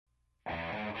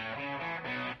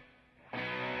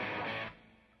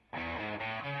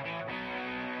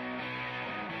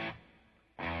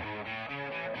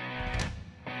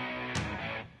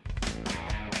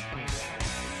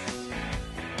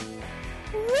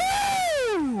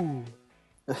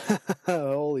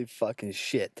Holy fucking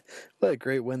shit. What a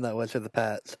great win that was for the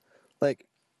Pats. Like,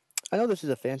 I know this is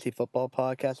a fancy football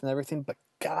podcast and everything, but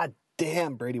god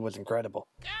damn, Brady was incredible.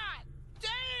 God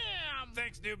damn!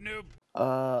 Thanks, noob.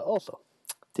 Also,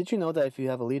 did you know that if you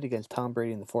have a lead against Tom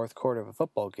Brady in the fourth quarter of a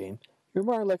football game, you're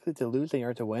more likely to lose than you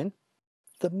are to win?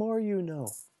 The more you know.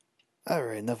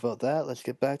 Alright, enough about that. Let's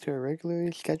get back to our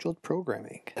regularly scheduled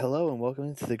programming. Hello and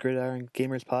welcome to the Gridiron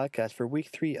Gamers podcast for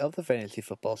week 3 of the fantasy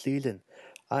football season.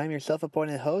 I'm your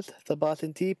self-appointed host, the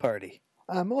Boston Tea Party.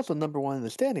 I'm also number 1 in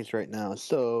the standings right now,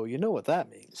 so you know what that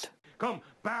means. Come,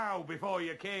 bow before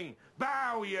your king.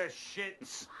 Bow, you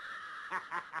shits.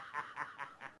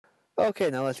 Okay,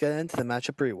 now let's get into the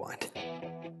matchup rewind.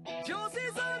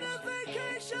 Josie's on a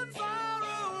vacation far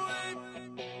away.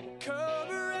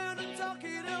 Come around and talk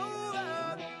it over.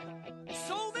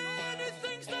 So many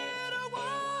things that I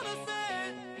wanna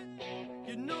say.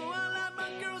 You know I like my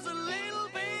girls a little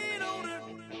bit older.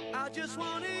 I just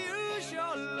wanna use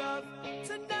your love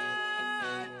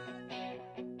tonight.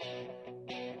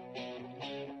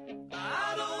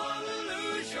 I don't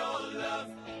wanna lose your love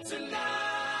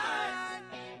tonight.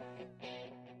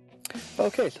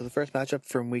 Okay, so the first matchup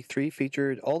from week 3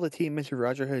 featured all the team Mr.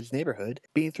 Roger Hood's neighborhood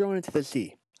being thrown into the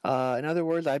sea. In other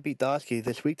words, I beat Dosky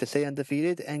this week to stay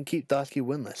undefeated and keep Dosky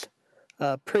winless.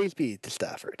 Praise be to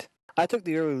Stafford. I took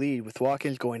the early lead with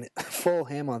Watkins going full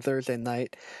ham on Thursday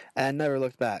night and never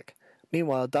looked back.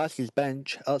 Meanwhile, Dosky's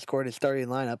bench outscored his starting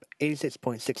lineup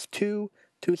 86.62 to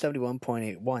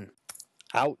 71.81.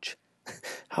 Ouch.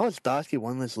 How has Dosky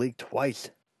won this league twice?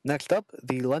 Next up,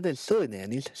 the London Silly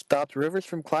Nannies stopped Rivers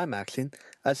from climaxing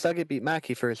as Suggett beat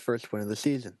Mackey for his first win of the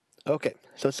season. Okay,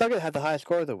 so Suggett had the highest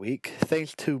score of the week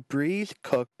thanks to Breeze,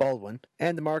 Cook, Baldwin,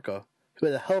 and DeMarco, who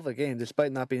had a hell of a game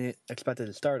despite not being expected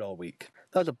to start all week.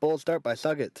 That was a bold start by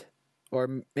Suggett,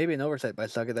 or maybe an oversight by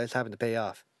Suggett that just happened to pay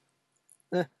off.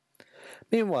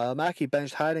 Meanwhile, Mackey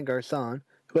benched Hyde and Garcon,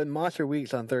 who had monster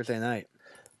weeks on Thursday night.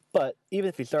 But even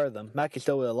if he started them, Mackey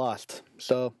still would have lost.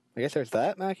 So, I guess there's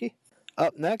that, Mackey?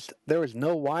 Up next, there was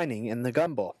no whining in the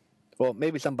Gumball. Well,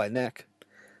 maybe some by Nick.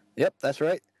 Yep, that's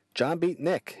right. John beat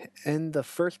Nick in the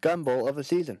first Gumball of the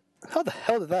season. How the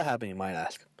hell did that happen, you might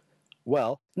ask?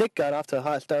 Well, Nick got off to a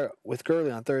hot start with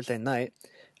Gurley on Thursday night,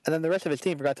 and then the rest of his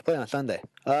team forgot to play on Sunday.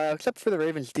 Except for the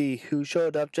Ravens D, who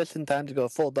showed up just in time to go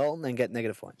full Dalton and get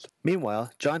negative points.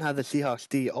 Meanwhile, John had the Seahawks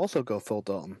D also go full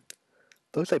Dalton.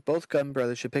 Looks like both Gun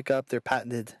brothers should pick up their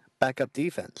patented backup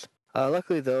defense.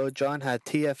 Luckily, though, John had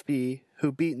TFB,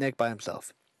 who beat Nick by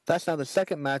himself. That's now the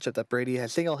second matchup that Brady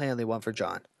has single-handedly won for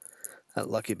John. That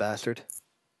lucky bastard.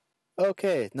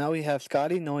 Okay, now we have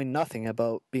Scotty knowing nothing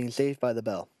about being saved by the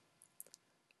bell.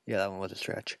 Yeah, that one was a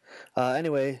stretch.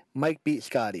 Anyway, Mike beat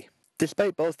Scotty.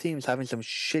 Despite both teams having some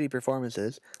shitty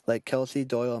performances, like Kelsey,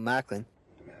 Doyle, and Macklin.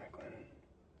 Macklin,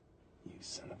 you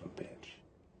son of a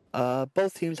bitch.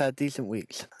 Both teams had decent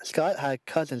weeks. Scott had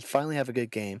Cousins finally have a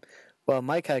good game, while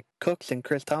Mike had Cooks and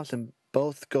Chris Thompson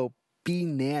both go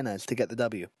bananas to get the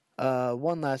W.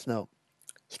 One last note.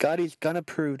 Scotty's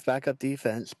gun-approved backup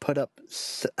defense put up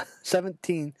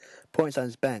 17 points on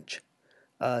his bench.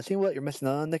 See what you're missing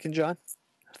on, Nick and John?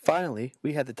 Finally,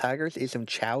 we had the Tigers eat some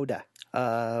chowder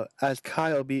as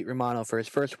Kyle beat Romano for his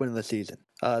first win of the season.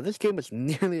 This game was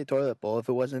nearly a toilet bowl if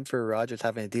it wasn't for Rodgers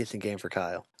having a decent game for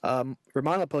Kyle.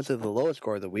 Romano posted the lowest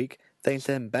score of the week, thanks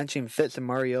to him benching Fitz and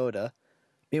Mariota.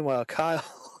 Meanwhile, Kyle...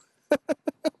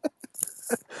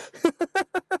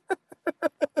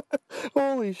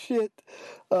 Holy shit.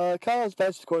 Kyle's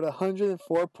bench scored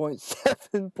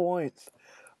 104.7 points.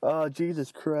 Oh,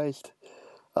 Jesus Christ.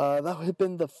 That would have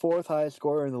been the 4th highest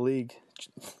scorer in the league.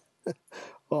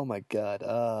 Oh my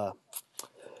god.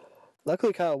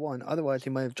 Luckily Kyle won, otherwise he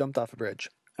might have jumped off a bridge.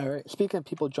 Alright, speaking of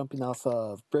people jumping off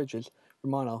of bridges,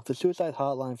 Romano, the suicide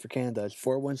hotline for Canada is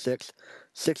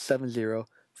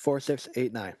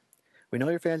 416-670-4689. We know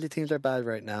your fantasy teams are bad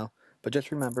right now, but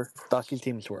just remember, Dosky's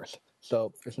team is worse.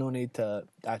 So there's no need to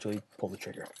actually pull the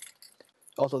trigger.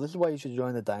 Also, this is why you should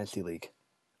join the Dynasty League.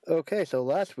 Okay, so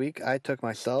last week I took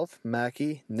myself,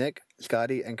 Mackie, Nick,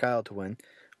 Scotty, and Kyle to win,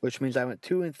 which means I went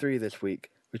 2-3 this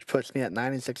week, which puts me at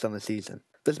 9-6 on the season.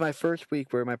 This is my first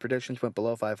week where my predictions went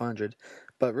below 500,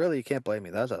 but really you can't blame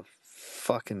me. That was a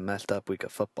fucking messed up week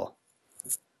of football.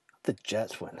 The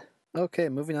Jets win. Okay,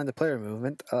 moving on to player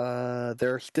movement.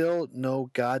 There are still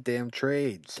no goddamn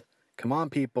trades. Come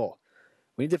on, people.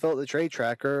 We need to fill out the trade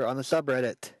tracker on the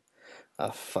subreddit.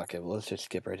 Oh, fuck it. Well, let's just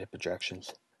skip right to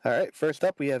projections. Alright, first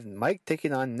up we have Mike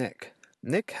taking on Nick.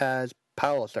 Nick has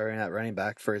Powell starting at running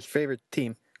back for his favorite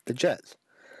team, the Jets.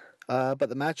 But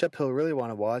the matchup he'll really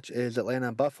want to watch is Atlanta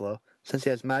and Buffalo, since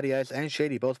he has Matty Ice and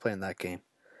Shady both playing that game.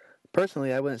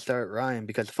 Personally, I wouldn't start Ryan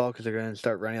because the Falcons are going to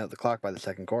start running out the clock by the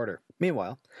second quarter.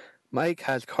 Meanwhile, Mike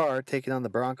has Carr taking on the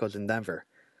Broncos in Denver,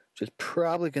 which is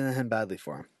probably going to end badly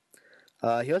for him.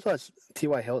 He also has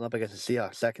T.Y. Hilton up against the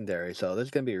Seahawks secondary, so this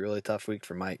is going to be a really tough week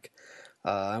for Mike.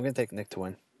 I'm going to take Nick to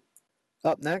win.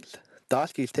 Up next,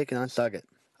 Dosky's taking on Suggett.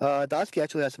 Dosky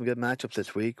actually has some good matchups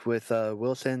this week, with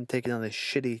Wilson taking on the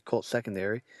shitty Colts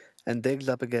secondary, and Diggs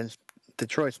up against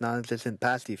Detroit's non-existent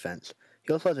pass defense.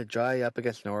 He also has a Jai up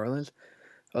against New Orleans,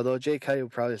 although Jay Cuddy will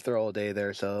probably throw all day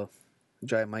there, so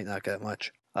Jai might not get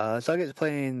much. Suggett's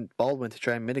playing Baldwin to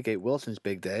try and mitigate Wilson's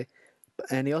big day,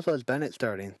 and he also has Bennett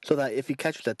starting, so that if he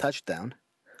catches a touchdown,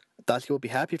 Dosky will be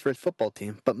happy for his football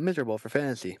team, but miserable for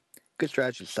fantasy. Good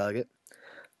strategy, Suggett.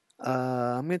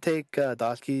 I'm going to take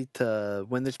Dosky to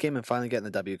win this game and finally get in the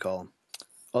W column,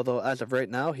 although as of right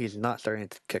now, he's not starting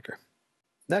at kicker.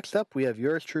 Next up, we have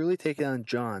yours truly taking on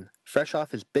John, fresh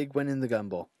off his big win in the Gun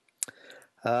Bowl.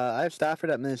 I have Stafford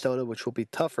at Minnesota, which will be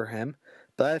tough for him,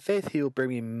 but I have faith he will bring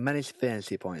me many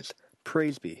fantasy points.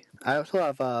 Praise be. I also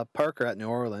have Parker at New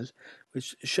Orleans,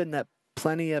 which should net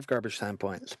plenty of garbage time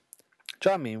points.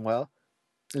 John, meanwhile,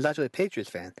 is actually a Patriots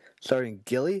fan, starting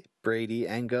Gilly, Brady,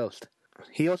 and Ghost.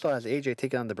 He also has AJ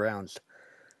taking on the Browns.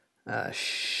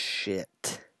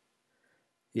 Shit.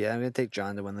 Yeah, I'm going to take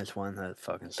John to win this one. That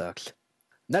fucking sucks.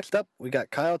 Next up, we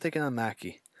got Kyle taking on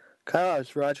Mackey. Kyle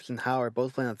has Rodgers and Howard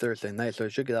both playing on Thursday night, so he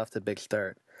should get off to a big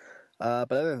start.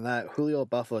 But other than that, Julio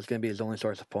Buffalo is going to be his only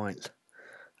source of points.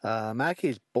 Mackey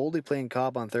is boldly playing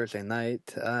Cobb on Thursday night,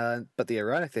 but the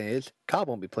ironic thing is, Cobb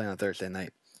won't be playing on Thursday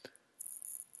night.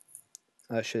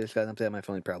 Oh shit, this guy's update on my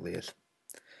phone, he probably is.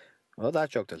 Well, that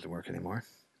joke doesn't work anymore.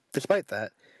 Despite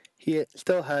that, he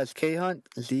still has K-Hunt,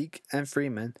 Zeke, and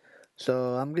Freeman,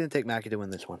 so I'm going to take Mackey to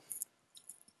win this one.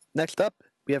 Next up,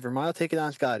 we have Romano taking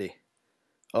on Scotty.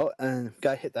 Oh, and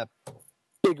gotta hit that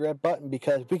big red button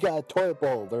because we got a toilet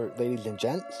bowl there, ladies and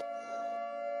gents.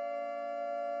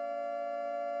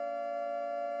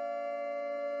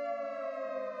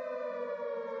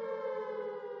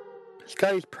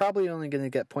 Scotty's probably only going to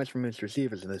get points from his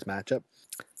receivers in this matchup,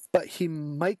 but he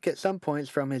might get some points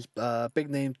from his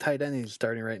big-name tight end he's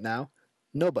starting right now,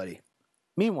 nobody.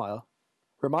 Meanwhile,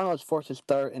 Romano is forced to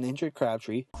start an injured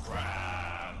Crabtree.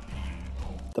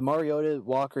 The Mariota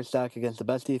Walker stack against the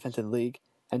best defense in the league,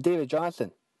 and David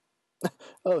Johnson.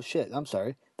 Oh shit, I'm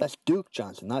sorry. That's Duke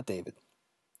Johnson, not David.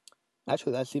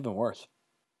 Actually, that's even worse.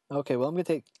 Okay, well, I'm going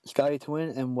to take Scotty to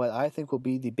win and what I think will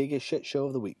be the biggest shit show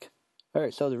of the week.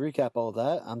 Alright, so to recap all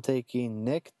that, I'm taking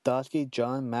Nick, Dosky,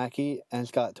 John, Mackey, and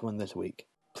Scott to win this week.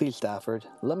 Please, Stafford,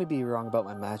 let me be wrong about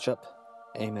my matchup.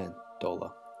 Amen,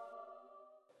 Dola.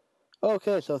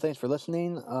 Okay, so thanks for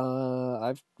listening.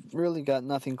 I've really got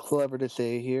nothing clever to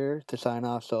say here to sign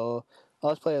off, so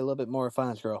I'll just play a little bit more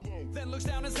Finance Girl. Then looks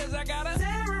down and says, I gotta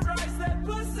terrorize that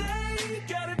pussy.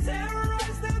 Gotta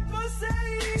terrorize that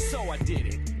pussy. So I did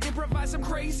it. Improvise some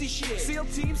crazy shit. SEAL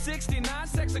Team 69,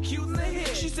 executing the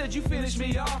hit. She said, you finished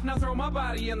me off, now throw my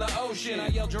body in the ocean. I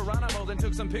yelled Geronimo, then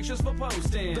took some pictures for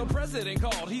posting. The president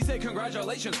called, he said,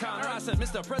 congratulations, Connor. I said,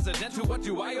 Mr. President, to what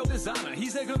do I owe this honor? He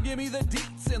said, come give me the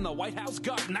deets in the White House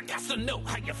garden. I got to know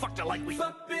how you fucked her like we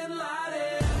fuck Bin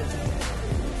Laden.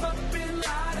 Fuck Bin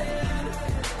Laden.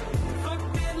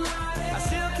 Fuck Bin Laden. I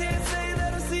still can't say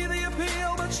that I see the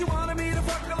appeal, but she wanted me to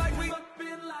fuck her like we fuck Bin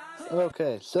Laden.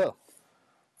 Okay, so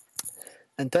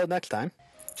until next time.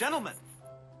 Gentlemen,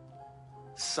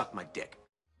 suck my dick.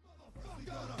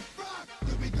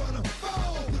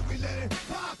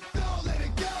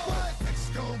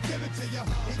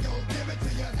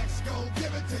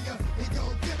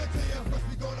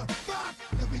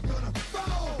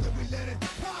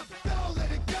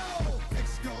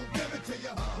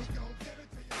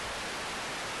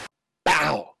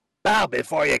 Bow! Bow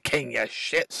before your king, you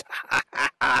shits!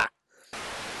 Oh,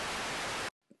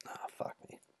 fuck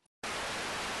me.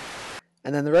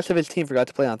 And then the rest of his team forgot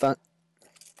to play on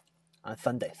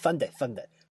Sunday.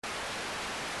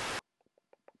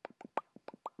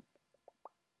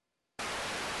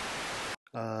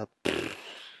 Oh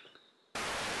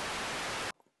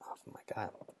my god, I'm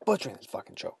butchering this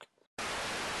fucking joke.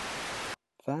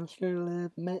 Finest girl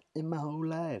I've met in my whole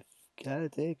life. Gotta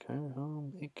take her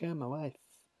home, make her my wife.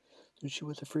 So she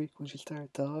was a freak when she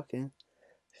started talking.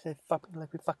 She said, fuck me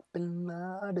like we fuck Bin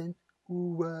Laden.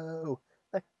 Ooh, whoa,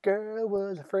 that girl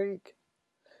was a freak.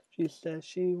 She said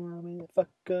she wanted me to fuck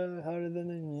her harder than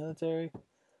the military.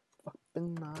 Fuck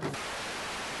Bin Laden.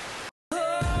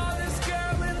 Oh, this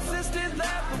girl insisted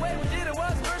that the way we did it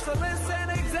was merciless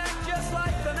and exact, just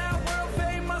like the now world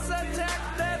famous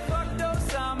attack that fucked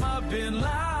Osama Bin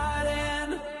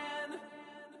Laden.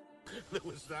 There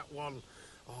was that one.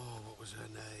 Oh, what was her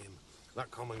name? That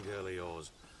common girl of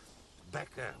yours.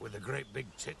 Becca, with the great big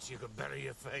tits you could bury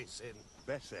your face in.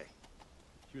 Bessie.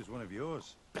 She was one of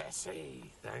yours. Bessie.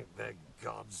 Thank the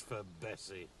gods for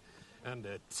Bessie. And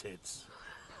her tits.